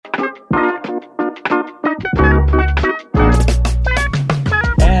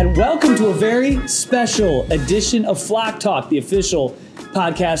very special edition of Flock Talk, the official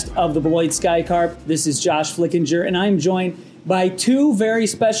podcast of the Beloit Sky Carp. This is Josh Flickinger, and I'm joined by two very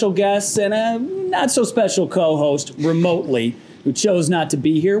special guests and a not-so-special co-host remotely who chose not to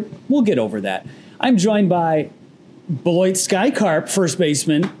be here. We'll get over that. I'm joined by Beloit Sky Carp first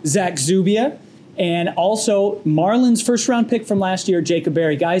baseman Zach Zubia, and also Marlins first-round pick from last year, Jacob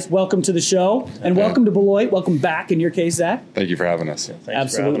Berry. Guys, welcome to the show, and welcome to Beloit. Welcome back, in your case, Zach. Thank you for having us. Yeah,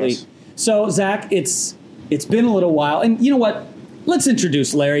 absolutely. So, Zach, it's been a little while, and you know what? Let's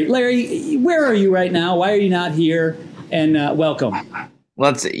introduce Larry. Larry, where are you right now? Why are you not here? And welcome.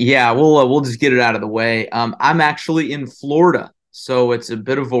 We'll just get it out of the way. I'm actually in Florida, so it's a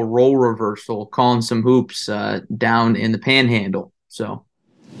bit of a role reversal, calling some hoops down in the Panhandle. So.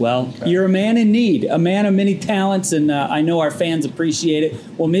 Well, you're a man in need, a man of many talents, and I know our fans appreciate it.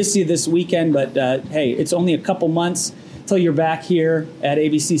 We'll miss you this weekend, but hey, it's only a couple months till you're back here at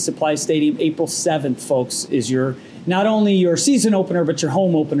ABC Supply Stadium. April 7th, folks, is not only your season opener, but your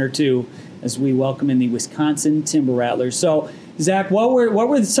home opener, too, as we welcome in the Wisconsin Timber Rattlers. So, Zach, what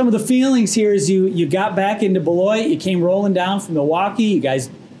were some of the feelings here as you got back into Beloit? You came rolling down from Milwaukee. You guys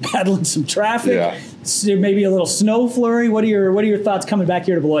battling some traffic. Yeah. Maybe a little snow flurry. What are your thoughts coming back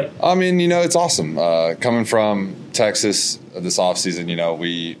here to Beloit? I mean, it's awesome. Coming from Texas this offseason,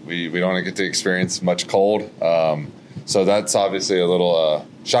 we don't get to experience much cold. So that's obviously a little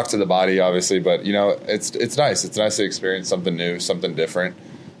shock to the body, obviously. But, it's nice. It's nice to experience something new, something different.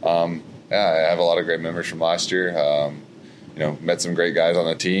 I have a lot of great memories from last year. Met some great guys on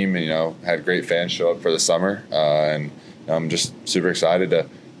the team and, had great fans show up for the summer. And I'm just super excited to,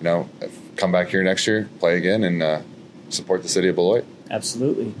 come back here next year, play again, and support the city of Beloit.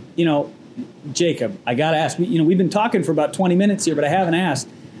 Absolutely. Jacob, I got to ask, we've been talking for about 20 minutes here, but I haven't asked,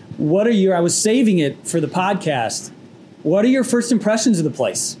 I was saving it for the podcast. What are your first impressions of the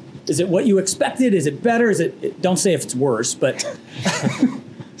place? Is it what you expected? Is it better? Don't say if it's worse, but.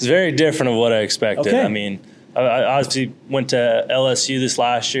 It's very different of what I expected. Okay. I mean, I obviously went to LSU this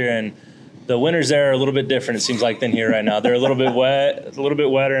last year, and the winters there are a little bit different, it seems like, than here right now. They're a little bit wet, a little bit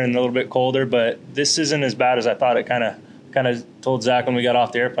wetter, and a little bit colder, but this isn't as bad as I thought. It kind of told Zach when we got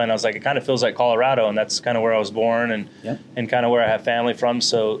off the airplane, I was like, it kind of feels like Colorado, and that's kind of where I was born and kind of where I have family from.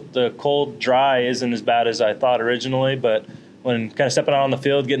 So the cold, dry isn't as bad as I thought originally, but when kind of stepping out on the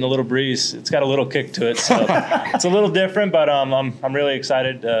field, getting a little breeze, it's got a little kick to it. So it's a little different, but I'm really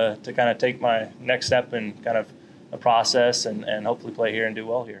excited to kind of take my next step in kind of a process and hopefully play here and do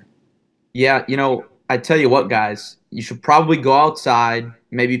well here. Yeah, I tell you what, guys, you should probably go outside,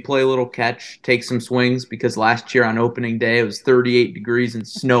 maybe play a little catch, take some swings, because last year on opening day it was 38 degrees and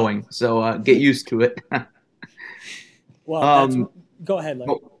snowing. So get used to it. Well, go ahead,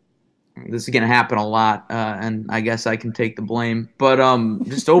 Larry. This is going to happen a lot, and I guess I can take the blame. But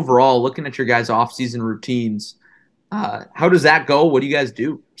just overall, looking at your guys' off-season routines, how does that go? What do you guys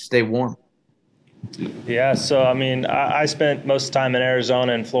do to stay warm? Yeah, so, I mean, I spent most of the time in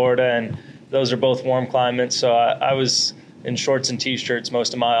Arizona and Florida, and those are both warm climates. So I was in shorts and T-shirts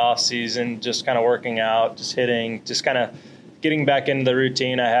most of my off-season, just kind of working out, just hitting, just kind of getting back into the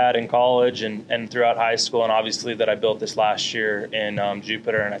routine I had in college and throughout high school, and obviously that I built this last year in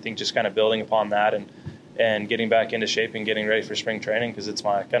Jupiter. And I think just kind of building upon that and getting back into shape and getting ready for spring training, because it's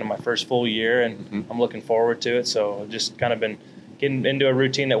my first full year, and I'm looking forward to it. So I've just kind of been getting into a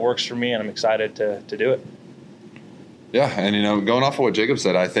routine that works for me, and I'm excited to do it. Yeah, and going off of what Jacob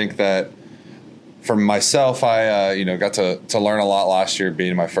said, I think that for myself, I got to learn a lot last year,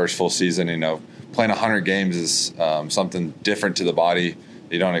 being my first full season. Playing 100 games is something different to the body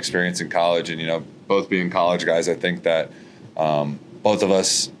that you don't experience in college. And both being college guys, I think that both of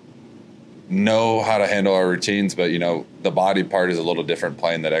us know how to handle our routines, but the body part is a little different,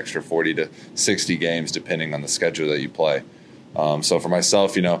 playing that extra 40 to 60 games depending on the schedule that you play. So for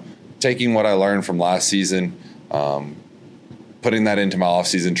myself, taking what I learned from last season, putting that into my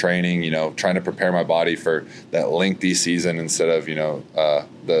off-season training, trying to prepare my body for that lengthy season instead of,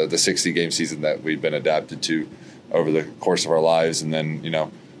 the 60-game season that we've been adapted to over the course of our lives. And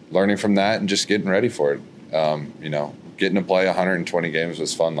then, learning from that and just getting ready for it. Getting to play 120 games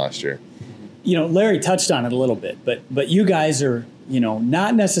was fun last year. Larry touched on it a little bit, but you guys are,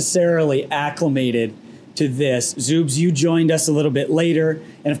 not necessarily acclimated to this. Zoobs, you joined us a little bit later,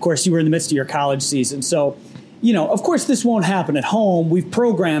 and of course you were in the midst of your college season. So, of course this won't happen at home. We've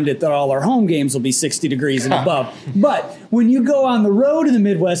programmed it that all our home games will be 60 degrees and above. But when you go on the road in the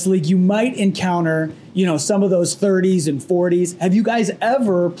Midwest League, you might encounter, some of those 30s and 40s. Have you guys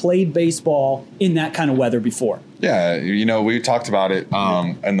ever played baseball in that kind of weather before? Yeah, we talked about it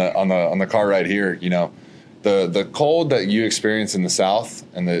on the car ride here. the cold that you experience in the South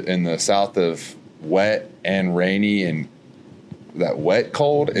and in the South of wet and rainy and that wet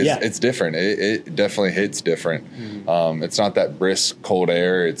cold it's different. It definitely hits different. Mm-hmm. It's not that brisk cold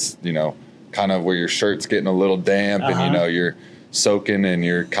air. It's, kind of where your shirt's getting a little damp and, you're soaking and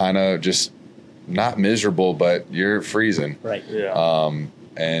you're kind of just not miserable, but you're freezing. Right. Yeah.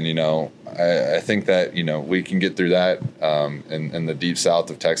 And, I think that, we can get through that in the deep South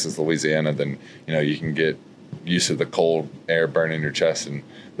of Texas, Louisiana, then, you can get used to the cold air burning your chest in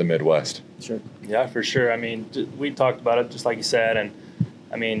the Midwest. Sure. Yeah, for sure. I mean, we talked about it just like you said. And,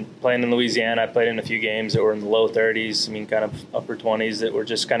 I mean, playing in Louisiana, I played in a few games that were in the low 30s, kind of upper 20s that were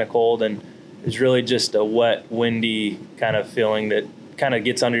just kind of cold. And it's really just a wet, windy kind of feeling that kind of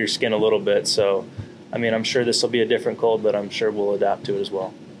gets under your skin a little bit. So, I'm sure this will be a different cold, but I'm sure we'll adapt to it as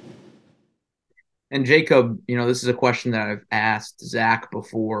well. And Jacob, this is a question that I've asked Zach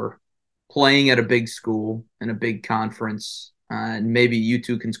before. Playing at a big school and a big conference, and maybe you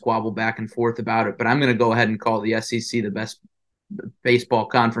two can squabble back and forth about it, but I'm going to go ahead and call the SEC the best baseball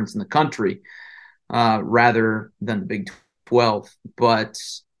conference in the country rather than the Big 12. But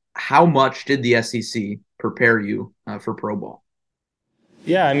how much did the SEC prepare you for pro ball?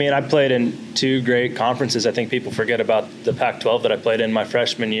 Yeah, I played in two great conferences. I think people forget about the Pac-12 that I played in my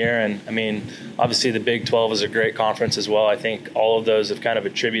freshman year. And, obviously the Big 12 is a great conference as well. I think all of those have kind of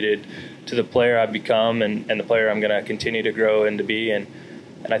attributed to the player I've become and the player I'm going to continue to grow and to be. And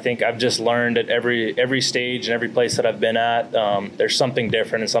I think I've just learned at every stage and every place that I've been at, there's something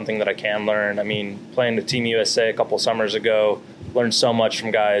different and something that I can learn. Playing the Team USA a couple summers ago, learned so much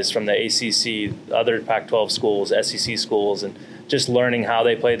from guys from the ACC, other Pac-12 schools, SEC schools, and just learning how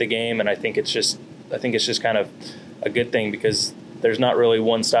they play the game. And I think it's just kind of a good thing because there's not really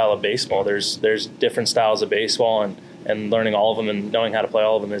one style of baseball. There's different styles of baseball, and learning all of them and knowing how to play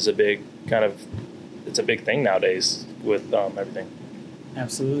all of them is a big thing nowadays with everything.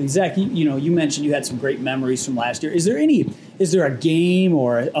 Absolutely. Zach, you mentioned you had some great memories from last year. Is there a game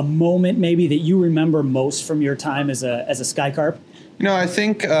or a moment maybe that you remember most from your time as a Sky Carp? I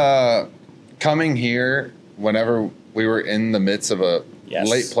think coming here whenever we were in the midst of a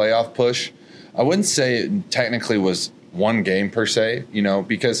late playoff push, I wouldn't say it technically was one game per se,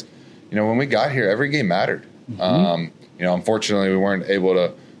 because, when we got here, every game mattered. Mm-hmm. Unfortunately, we weren't able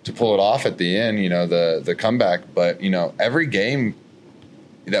to pull it off at the end, the comeback. But, every game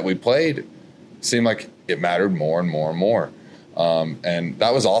that we played seemed like it mattered more and more and more. And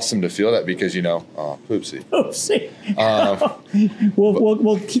that was awesome to feel that because, oopsie.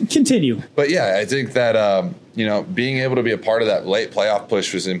 We'll continue. But, yeah, I think that, being able to be a part of that late playoff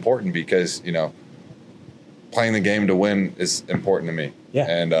push was important because, playing the game to win is important to me. Yeah.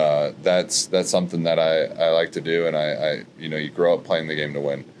 And that's something that I like to do. And I you grow up playing the game to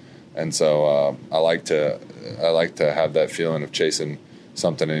win. And so I like to have that feeling of chasing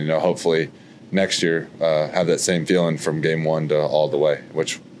something and, hopefully next year have that same feeling from game one to all the way,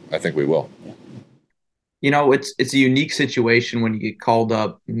 which I think we will. It's a unique situation when you get called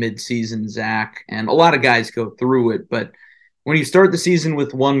up mid-season, Zach, and a lot of guys go through it. But when you start the season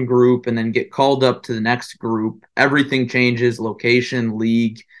with one group and then get called up to the next group, everything changes, location,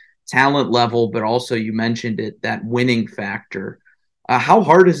 league, talent level, but also you mentioned it, that winning factor. How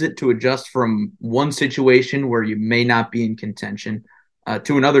hard is it to adjust from one situation where you may not be in contention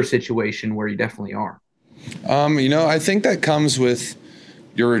to another situation where you definitely are? I think that comes with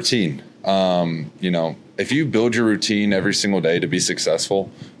your routine. If you build your routine every single day to be successful,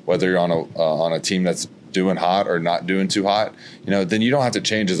 whether you're on a team that's doing hot or not doing too hot, then you don't have to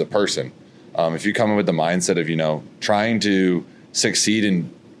change as a person. If you come in with the mindset of, trying to succeed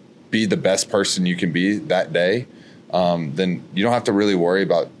and be the best person you can be that day, then you don't have to really worry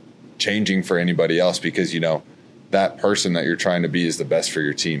about changing for anybody else because, that person that you're trying to be is the best for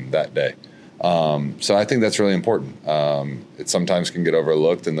your team that day. So I think that's really important. It sometimes can get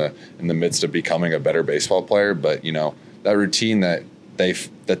overlooked in the midst of becoming a better baseball player, but that routine that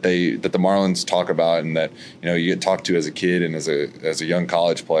the Marlins talk about and that you get talked to as a kid and as a young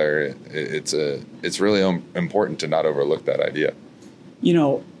college player, it's really important to not overlook that idea.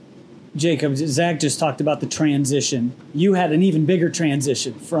 Jacob, Zach just talked about the transition. You had an even bigger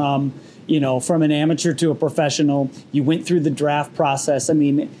transition from an amateur to a professional. You went through the draft process.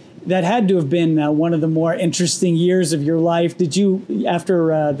 That had to have been one of the more interesting years of your life. Did you,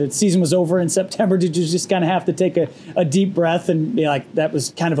 after the season was over in September, did you just kind of have to take a deep breath and be like, that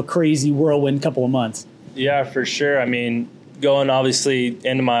was kind of a crazy whirlwind couple of months? Yeah, for sure. Going obviously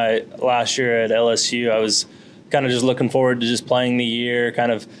into my last year at LSU, I was kind of just looking forward to just playing the year,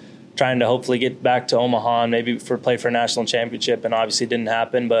 kind of trying to hopefully get back to Omaha and maybe play for a national championship, and obviously didn't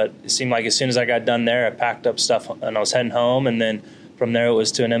happen. But it seemed like as soon as I got done there, I packed up stuff and I was heading home. And then from there, it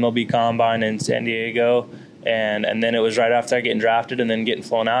was to an MLB combine in San Diego. And then it was right after I getting drafted and then getting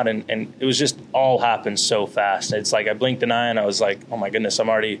flown out. And it was just all happened so fast. It's like I blinked an eye and I was like, oh, my goodness, I'm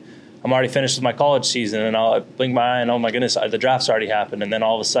already finished with my college season. And I'll blink my eye and, oh, my goodness, the draft's already happened. And then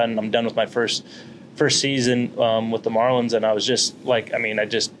all of a sudden I'm done with my first season with the Marlins. And I was just like, I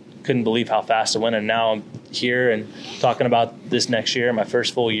just couldn't believe how fast it went. And now I'm here and talking about this next year, my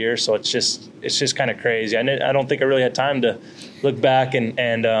first full year. So it's just kind of crazy. I don't think I really had time to look back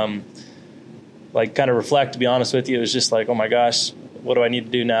and like kind of reflect, to be honest with you. It was just like, oh my gosh, what do I need to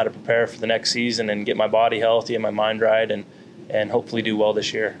do now to prepare for the next season and get my body healthy and my mind right and hopefully do well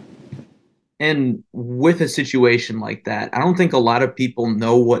this year. And with a situation like that, I don't think a lot of people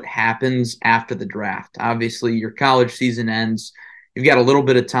know what happens after the draft. Obviously, your college season ends, you've got a little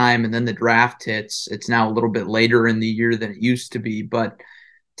bit of time, and then the draft hits. It's now a little bit later in the year than it used to be. But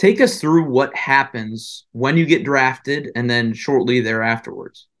take us through what happens when you get drafted and then shortly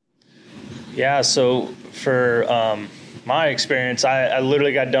thereafterwards. Yeah, so for my experience, I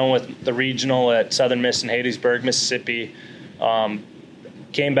literally got done with the regional at Southern Miss in Hattiesburg, Mississippi.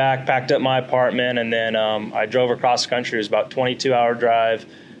 Came back, packed up my apartment, and then I drove across the country. It was about a 22-hour drive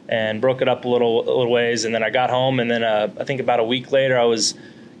and broke it up a little ways. And then I got home, and then I think about a week later I was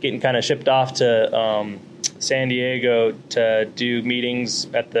getting kind of shipped off to San Diego to do meetings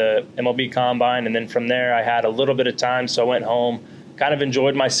at the MLB Combine. And then from there I had a little bit of time, so I went home. Kind of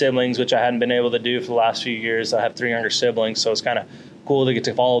enjoyed my siblings, which I hadn't been able to do for the last few years. I have 3 younger siblings, so it's kind of cool to get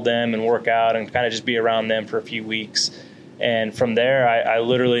to follow them and work out and kind of just be around them for a few weeks. And from there, I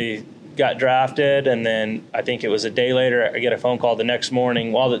literally got drafted, and then I think it was a day later, I get a phone call the next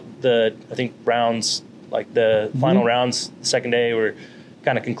morning while the I think rounds, like the final rounds, the second day were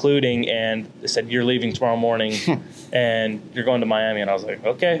kind of concluding, and they said, you're leaving tomorrow morning and you're going to Miami. And I was like,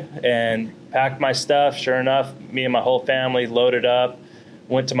 okay. And packed my stuff. Sure enough, me and my whole family loaded up,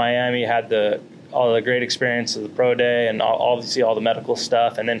 went to Miami, had all the great experience of the pro day and obviously all the medical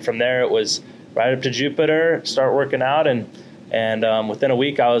stuff. And then from there, it was right up to Jupiter, start working out. And within a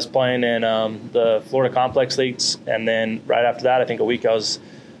week, I was playing in the Florida Complex Leagues. And then right after that, I think a week,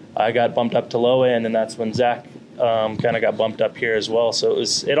 I got bumped up to low A, and then that's when Zach kind of got bumped up here as well. So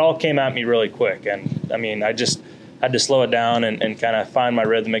it all came at me really quick. And I just had to slow it down and kind of find my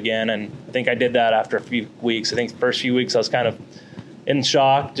rhythm again. And I think I did that after a few weeks. I think the first few weeks I was kind of in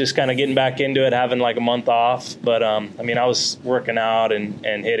shock, just kind of getting back into it, having like a month off. But I was working out and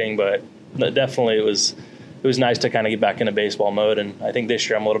hitting, but definitely it was nice to kind of get back into baseball mode. And I think this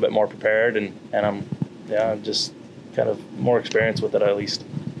year I'm a little bit more prepared and I'm just kind of more experienced with it at least.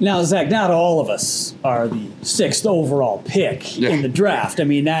 Now, Zach, not all of us are the 6th overall pick in the draft.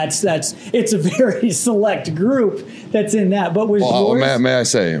 It's a very select group that's in that. But was yours? May I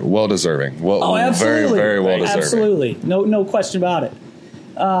say, well deserving. Absolutely, very, very well deserving. Absolutely, no question about it.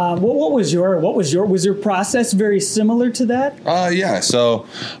 What was your process very similar to that? Yeah. So,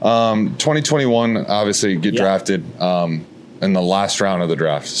 2021, obviously, get drafted. In the last round of the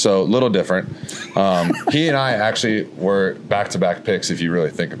draft. So a little different. He and I actually were back-to-back picks if you really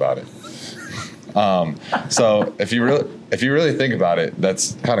think about it. So if you really think about it,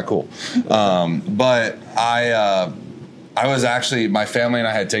 that's kind of cool. But I was actually, my family and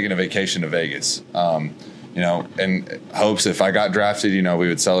I had taken a vacation to Vegas. In hopes if I got drafted, we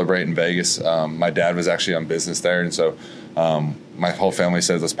would celebrate in Vegas. My dad was actually on business there, and so my whole family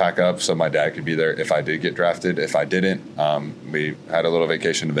said, let's pack up so my dad could be there if I did get drafted. If I didn't, we had a little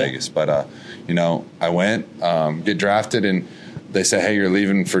vacation to Vegas. But, I went, get drafted, and they said, hey, you're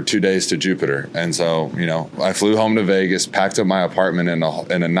leaving for 2 days to Jupiter. And so, I flew home to Vegas, packed up my apartment in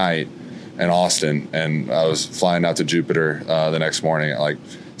a night in Austin, and I was flying out to Jupiter the next morning at like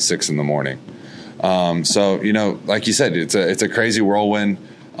 6 a.m. So, like you said, it's a crazy whirlwind.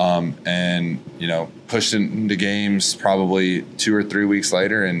 And pushed into games probably 2 or 3 weeks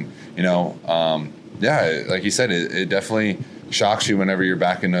later, and like you said, it definitely shocks you whenever you're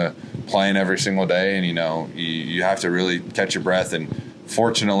back into playing every single day, and you have to really catch your breath. And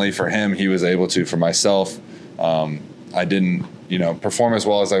fortunately for him, he was able to. For myself, I didn't perform as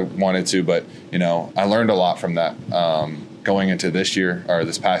well as I wanted to, but I learned a lot from that going into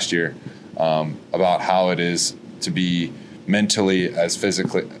this past year about how it is to be mentally as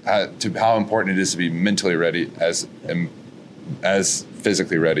physically to how important it is to be mentally ready as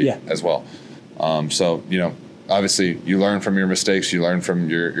physically ready as well. So obviously you learn from your mistakes, you learn from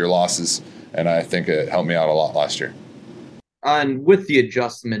your losses, and I think it helped me out a lot last year. And with the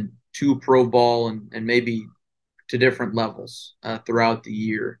adjustment to pro ball and maybe to different levels throughout the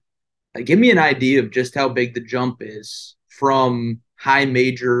year, Give me an idea of just how big the jump is from high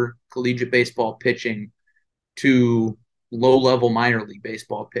major collegiate baseball pitching to low level minor league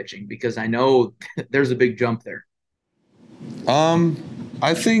baseball pitching, because I know there's a big jump there.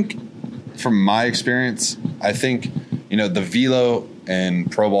 I think from my experience, I think, the velo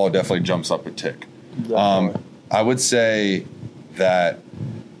and pro ball definitely jumps up a tick. I would say that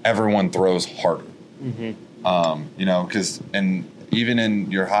everyone throws harder. Because even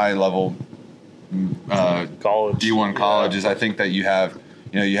in your high level college, D1 colleges, I think that you have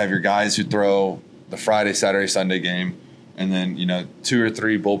your guys who throw the Friday, Saturday, Sunday game, and then 2 or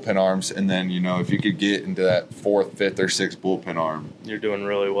 3 bullpen arms, and then if you could get into that 4th, 5th, or 6th bullpen arm, you're doing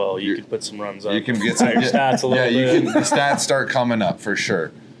really well. You could put some runs up. You can get some stats a little bit. The stats start coming up for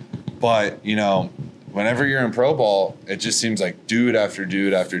sure. But whenever you're in pro ball, it just seems like dude after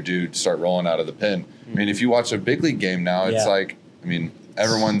dude after dude start rolling out of the pen. I mean, if you watch a big league game now, it's like,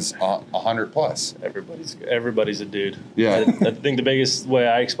 everyone's 100 plus. Everybody's a dude. Yeah. I think the biggest way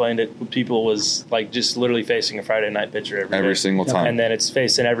I explained it with people was like just literally facing a Friday night pitcher every day. Single time. And then it's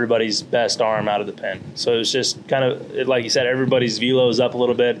facing everybody's best arm out of the pen. So it's just kind of, like you said, everybody's velo is up a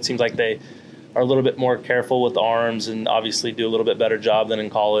little bit. It seems like they are a little bit more careful with the arms and obviously do a little bit better job than in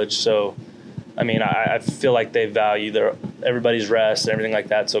college. So, I feel like they value everybody's rest and everything like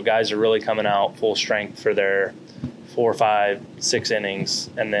that. So guys are really coming out full strength for their 4, 5, 6 innings,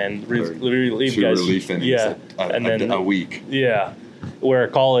 and then relief guys. Relief innings, and then a week. Yeah, where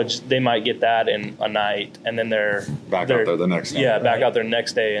college they might get that in a night, and then they're out there the next day. Yeah, back out there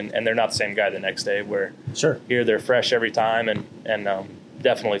next day, and they're not the same guy the next day. Where here they're fresh every time, and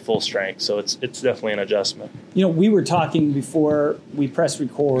definitely full strength. So it's definitely an adjustment. We were talking before we press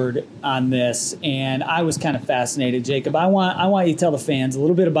record on this, and I was kind of fascinated, Jacob. I want you to tell the fans a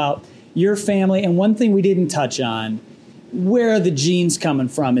little bit about your family, and one thing we didn't touch on: where are the genes coming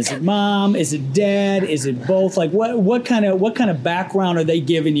from? Is it mom? Is it dad? Is it both? Like what kind of background are they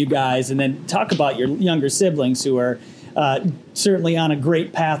giving you guys? And then talk about your younger siblings who are certainly on a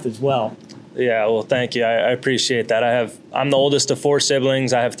great path as well. Yeah, well, thank you. I appreciate that. I'm the oldest of 4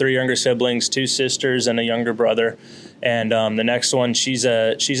 siblings. I have 3 younger siblings, 2 sisters, and a younger brother. And the next one, she's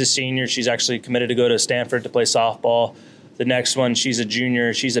a senior. She's actually committed to go to Stanford to play softball. The next one, she's a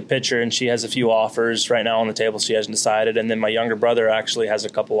junior. She's a pitcher, and she has a few offers right now on the table. She hasn't decided. And then my younger brother actually has a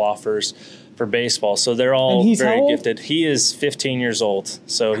couple offers for baseball. So they're all very gifted. He is 15 years old.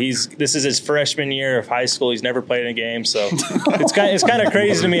 So this is his freshman year of high school. He's never played in a game. So it's kind of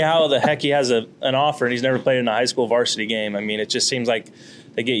crazy to me how the heck he has an offer and he's never played in a high school varsity game. It just seems like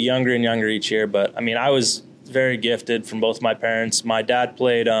they get younger and younger each year. But, I was very gifted from both my parents. My dad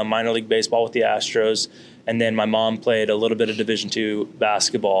played minor league baseball with the Astros. And then my mom played a little bit of Division II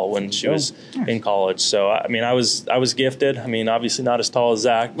basketball when she was in college. So, I was gifted. Obviously not as tall as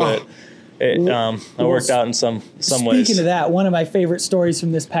Zach, but I worked out in some ways. Speaking of that, one of my favorite stories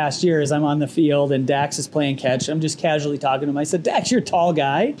from this past year is I'm on the field and Dax is playing catch. I'm just casually talking to him. I said, Dax, you're a tall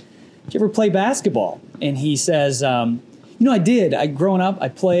guy. Did you ever play basketball? And he says, I did. Growing up, I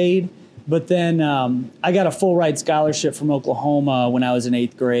played. But then I got a full ride scholarship from Oklahoma when I was in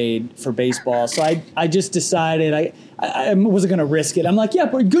 8th grade for baseball. So I just decided I wasn't going to risk it. I'm like, yeah,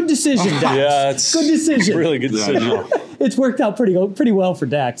 but good decision, Dax. Yeah, it's good decision. Really good decision. It's worked out pretty well for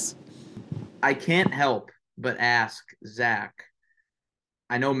Dax. I can't help but ask Zach.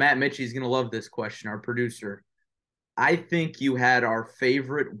 I know Matt Mitchie's going to love this question, our producer. I think you had our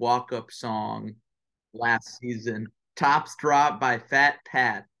favorite walk-up song last season, Tops Drop by Fat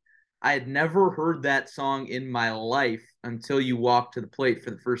Pat. I had never heard that song in my life until you walked to the plate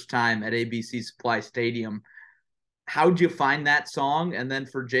for the first time at ABC Supply Stadium. How'd you find that song? And then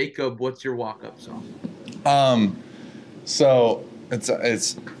for Jacob, what's your walk-up song? So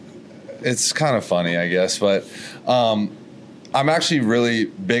it's kind of funny, I guess, but I'm actually really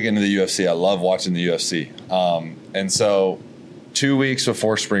big into the UFC. I love watching the UFC. And so 2 weeks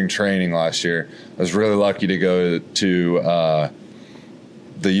before spring training last year, I was really lucky to go to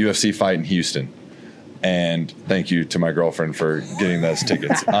the UFC fight in Houston. And thank you to my girlfriend for getting those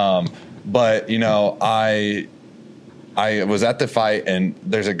tickets. But, I was at the fight, and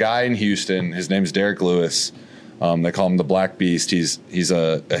there's a guy in Houston. His name's Derek Lewis. They call him the Black Beast. He's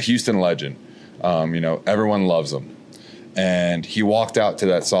a Houston legend. Everyone loves him. And he walked out to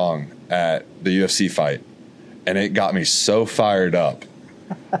that song at the UFC fight, and it got me so fired up.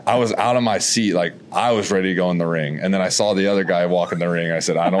 I was out of my seat, like I was ready to go in the ring. And then I saw the other guy walk in the ring. I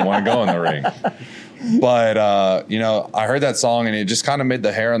said, I don't want to go in the ring. But, I heard that song, and it just kind of made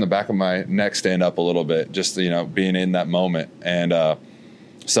the hair on the back of my neck stand up a little bit, just, being in that moment. And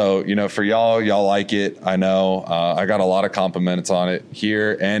So, for y'all like it. I know I got a lot of compliments on it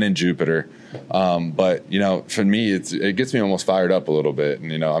here and in Jupiter. But, for me, it gets me almost fired up a little bit.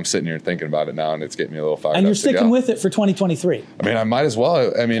 And, I'm sitting here thinking about it now, and it's getting me a little fired up. And you're sticking with it for 2023. I mean, I might as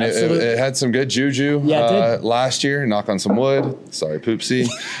well. I mean, it had some good juju last year, knock on some wood. Sorry, poopsie.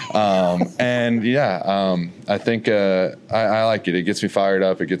 I think I like it. It gets me fired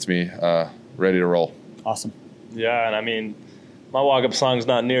up. It gets me ready to roll. Awesome. Yeah, and I mean, my walk-up song's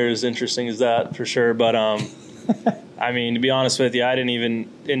not near as interesting as that for sure, but I mean, to be honest with you,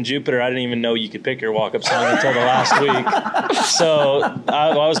 in Jupiter, I didn't even know you could pick your walk-up song until the last week. So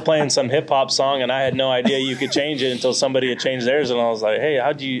I was playing some hip-hop song, and I had no idea you could change it until somebody had changed theirs, and I was like, hey,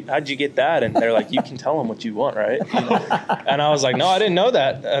 how'd you get that? And they're like, you can tell them what you want, right? And I was like, no, I didn't know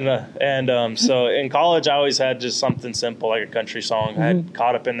that. And so in college, I always had just something simple, like a country song. I had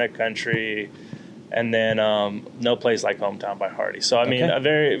Caught Up in the Country, and then No Place Like Hometown by Hardy. So, I mean, a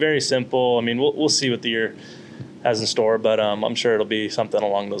very, very simple. I mean, we'll see what the year has in store, but I'm sure it'll be something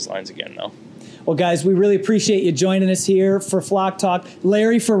along those lines again, though. Well, guys, we really appreciate you joining us here for Flock Talk.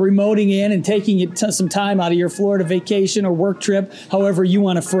 Larry, for remoting in and taking some time out of your Florida vacation or work trip, however you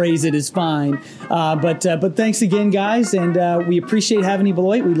want to phrase it, is fine. But thanks again, guys, and we appreciate having you,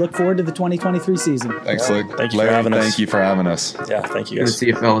 Beloit. We look forward to the 2023 season. Thanks, Luke. Thank you for having us. Thank you for having us. Yeah, thank you, Good guys. to see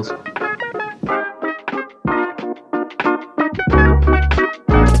you, fellas.